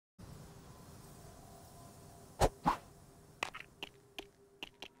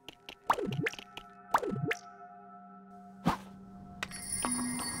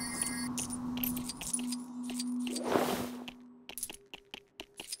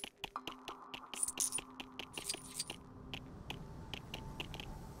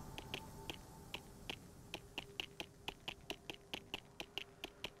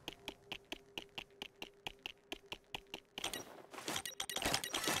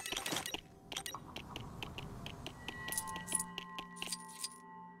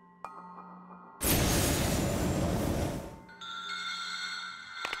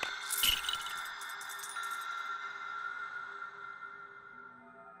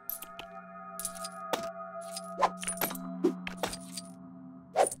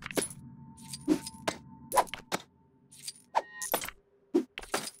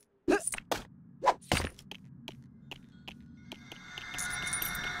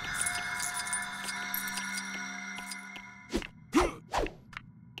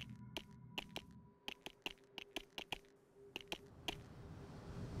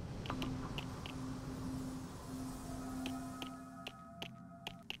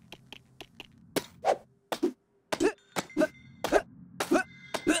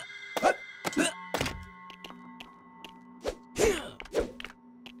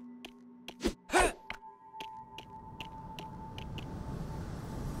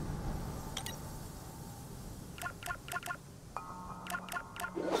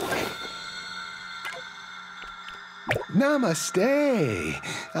Namaste!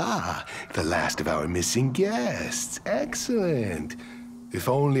 Ah, the last of our missing guests. Excellent. If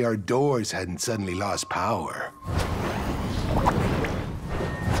only our doors hadn't suddenly lost power.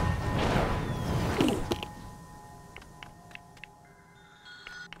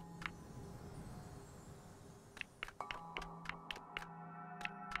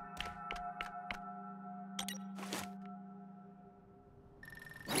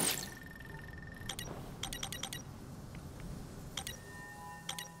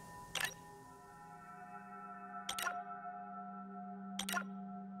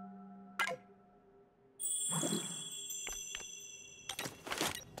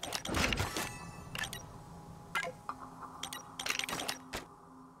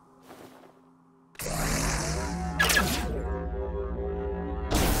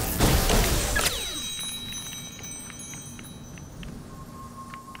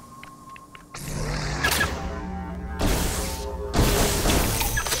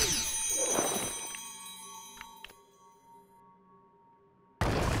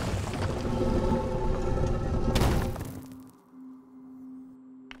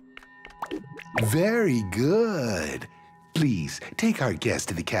 Very good. Please, take our guest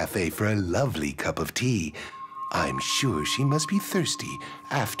to the cafe for a lovely cup of tea. I'm sure she must be thirsty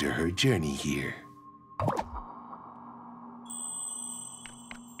after her journey here.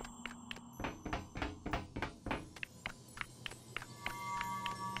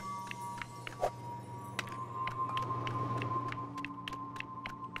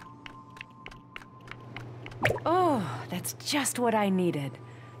 Oh, that's just what I needed.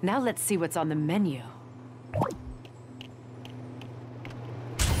 Now let's see what's on the menu.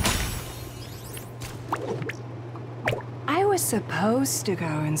 I was supposed to go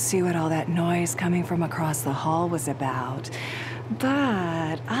and see what all that noise coming from across the hall was about,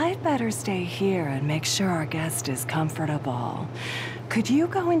 but I'd better stay here and make sure our guest is comfortable. Could you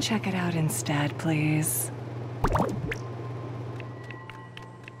go and check it out instead, please?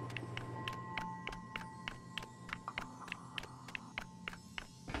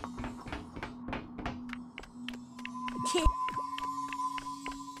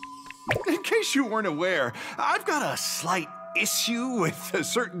 In case you weren't aware, I've got a slight issue with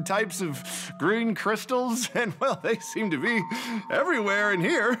certain types of green crystals, and well, they seem to be everywhere in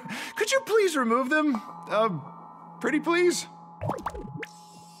here. Could you please remove them? Pretty please?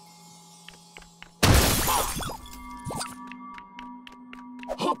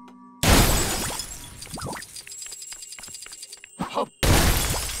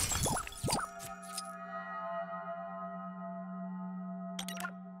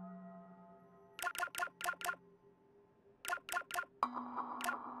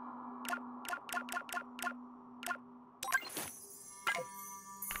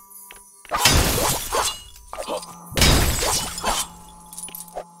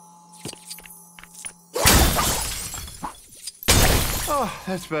 Oh,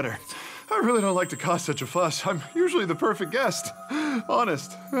 that's better. I really don't like to cause such a fuss. I'm usually the perfect guest.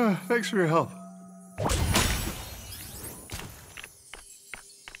 Honest. Thanks for your help.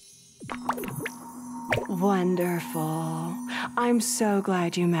 Wonderful. I'm so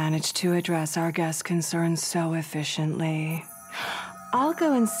glad you managed to address our guest concerns so efficiently. I'll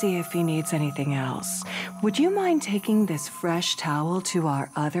go and see if he needs anything else. Would you mind taking this fresh towel to our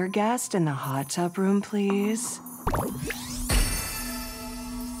other guest in the hot tub room, please?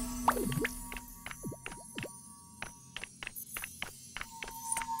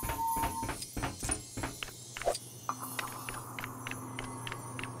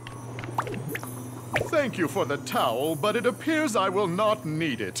 Thank you for the towel, but it appears I will not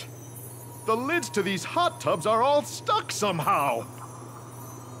need it. The lids to these hot tubs are all stuck somehow.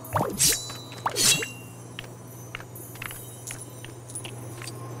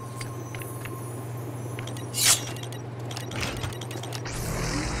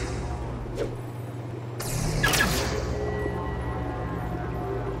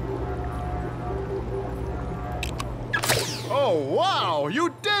 Oh, wow!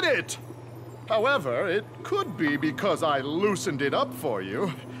 You did it! However, it could be because I loosened it up for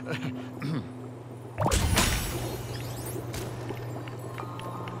you.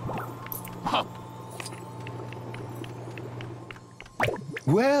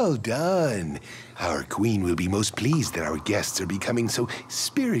 Well done. Our queen will be most pleased that our guests are becoming so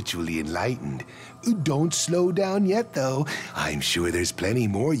spiritually enlightened. Don't slow down yet, though. I'm sure there's plenty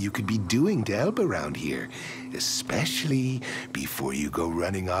more you could be doing to help around here, especially before you go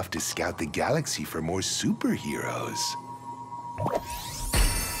running off to scout the galaxy for more superheroes.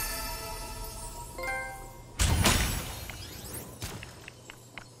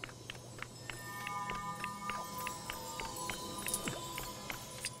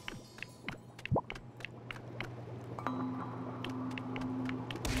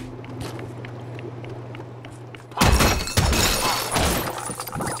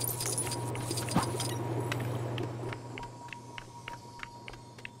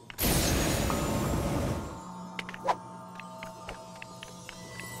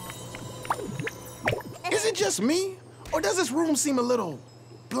 Is it just me, or does this room seem a little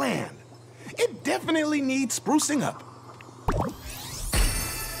bland? It definitely needs sprucing up.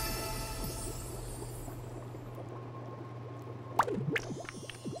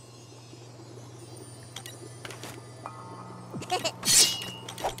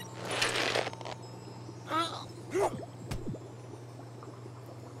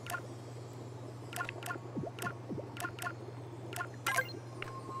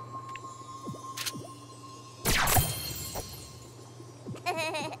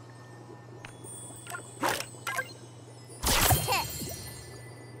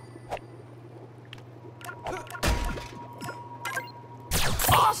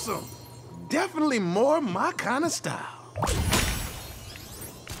 Awesome! Definitely more my kind of style.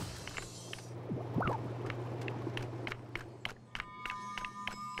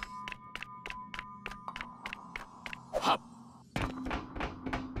 Hop.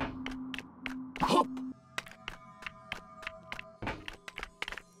 Hop.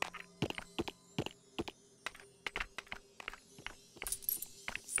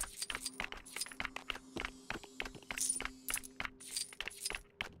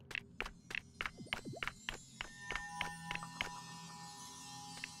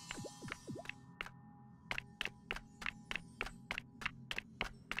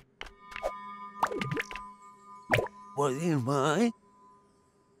 What am I?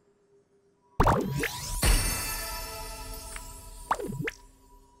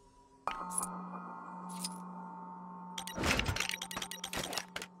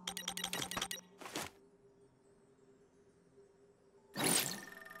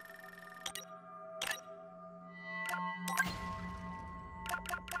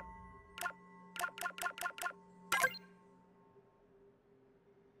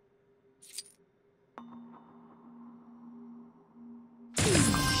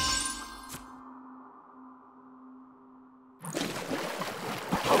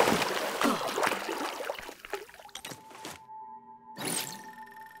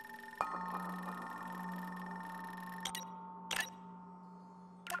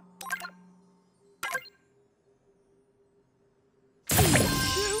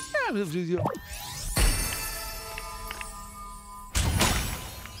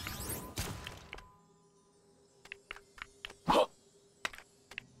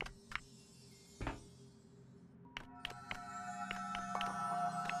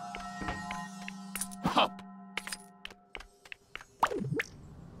 Hop.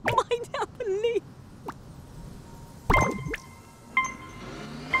 Mind happening?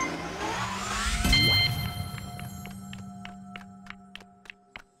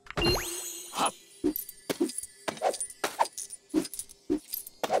 Hop.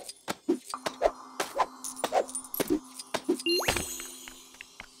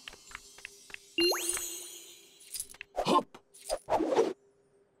 Hop.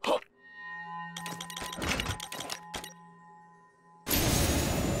 Hop.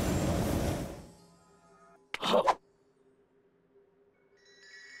 Hop.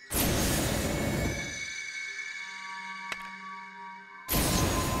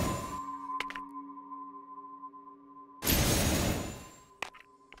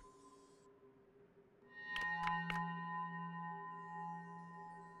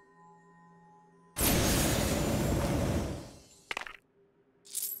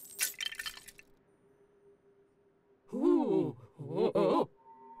 Ooh. Oh.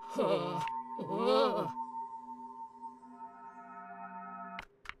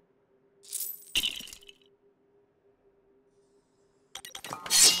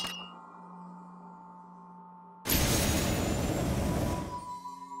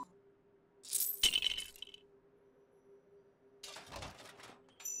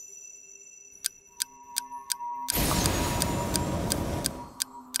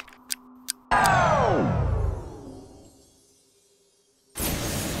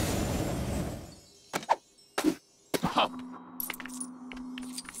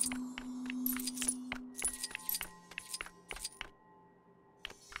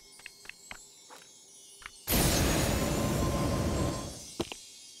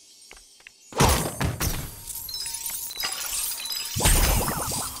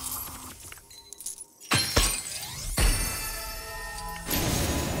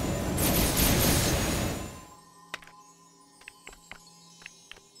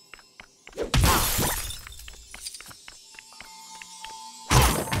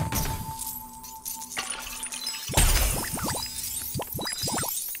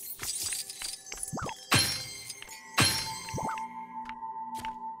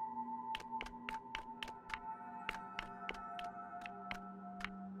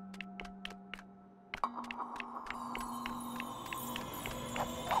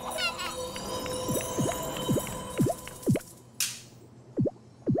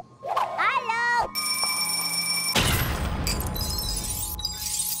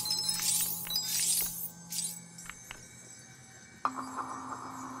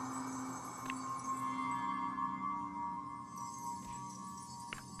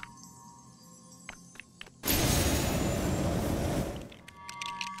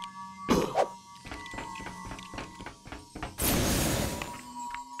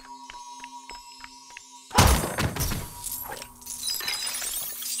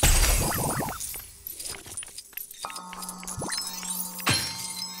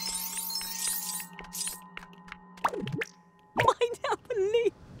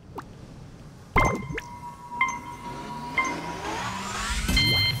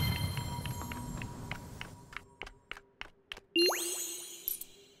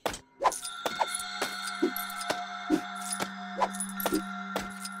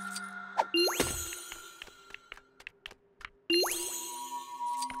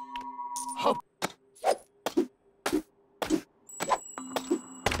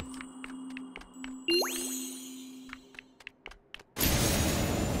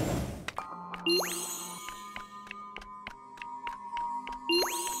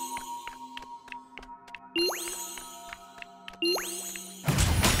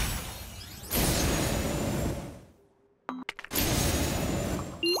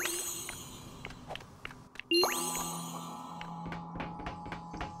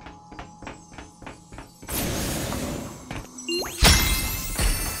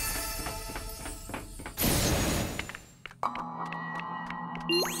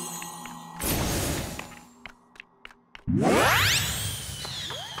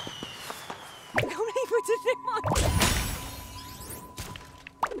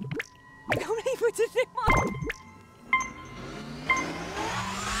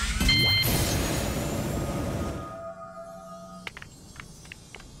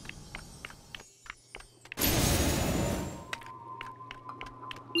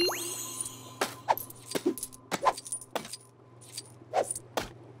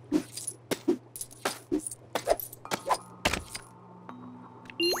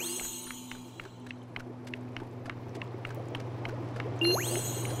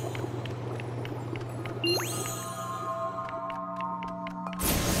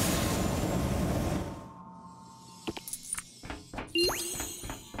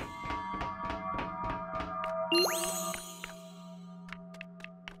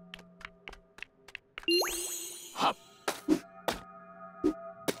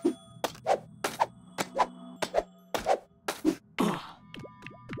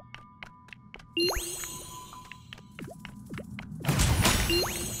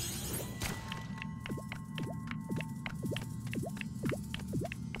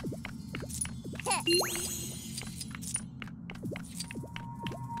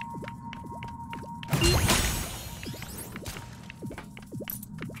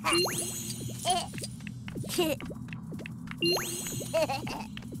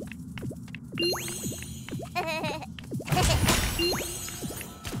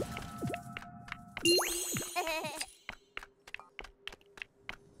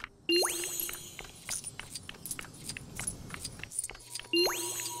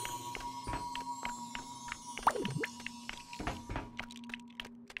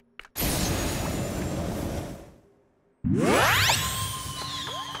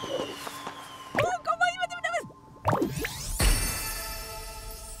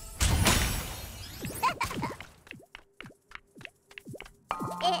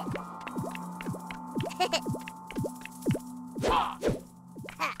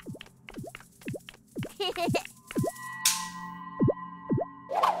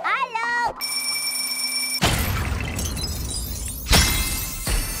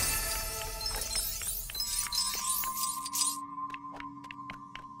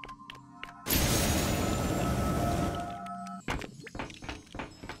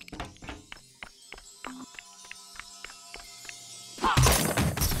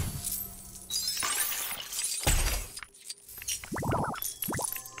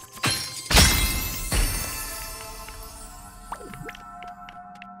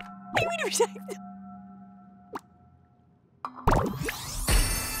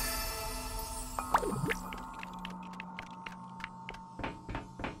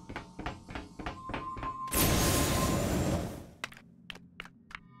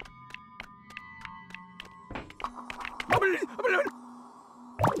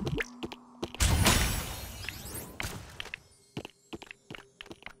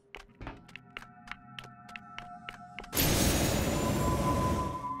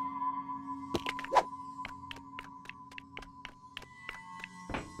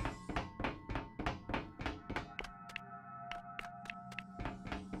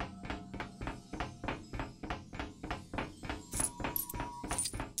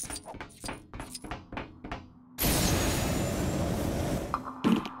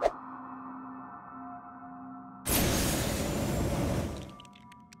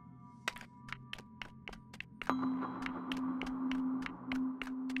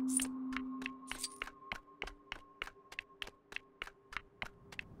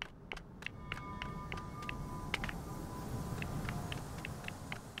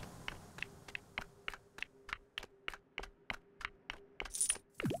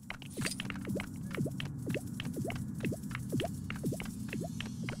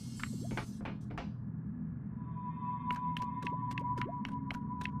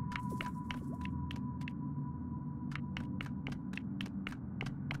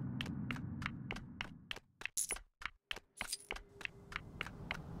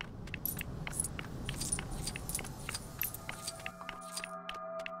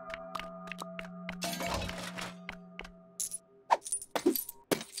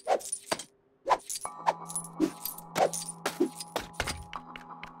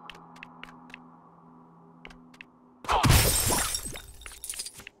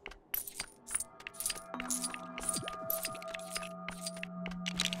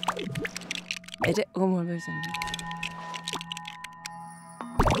 Edit all of those in.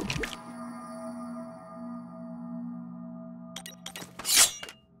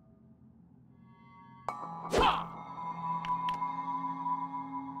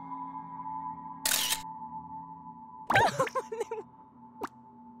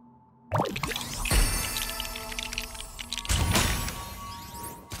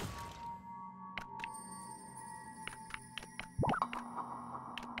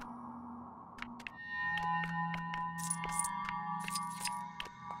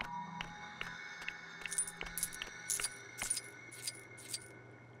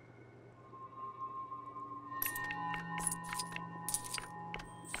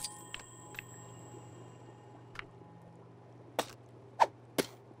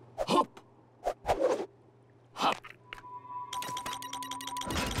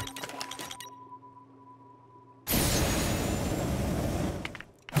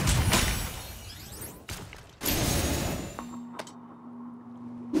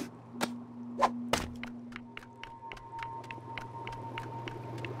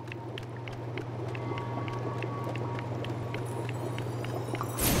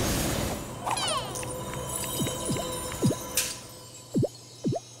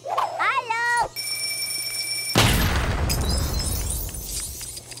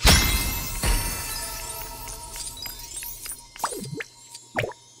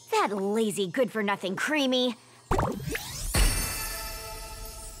 That lazy, good-for-nothing Creamy.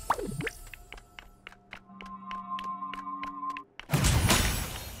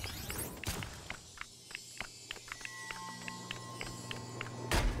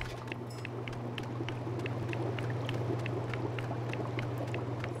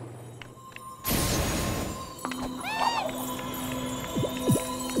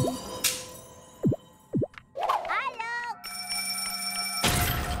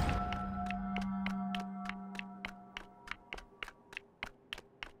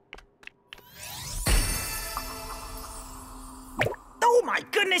 Oh my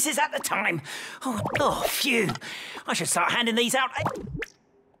goodness, is that the time? Oh, phew. I should start handing these out.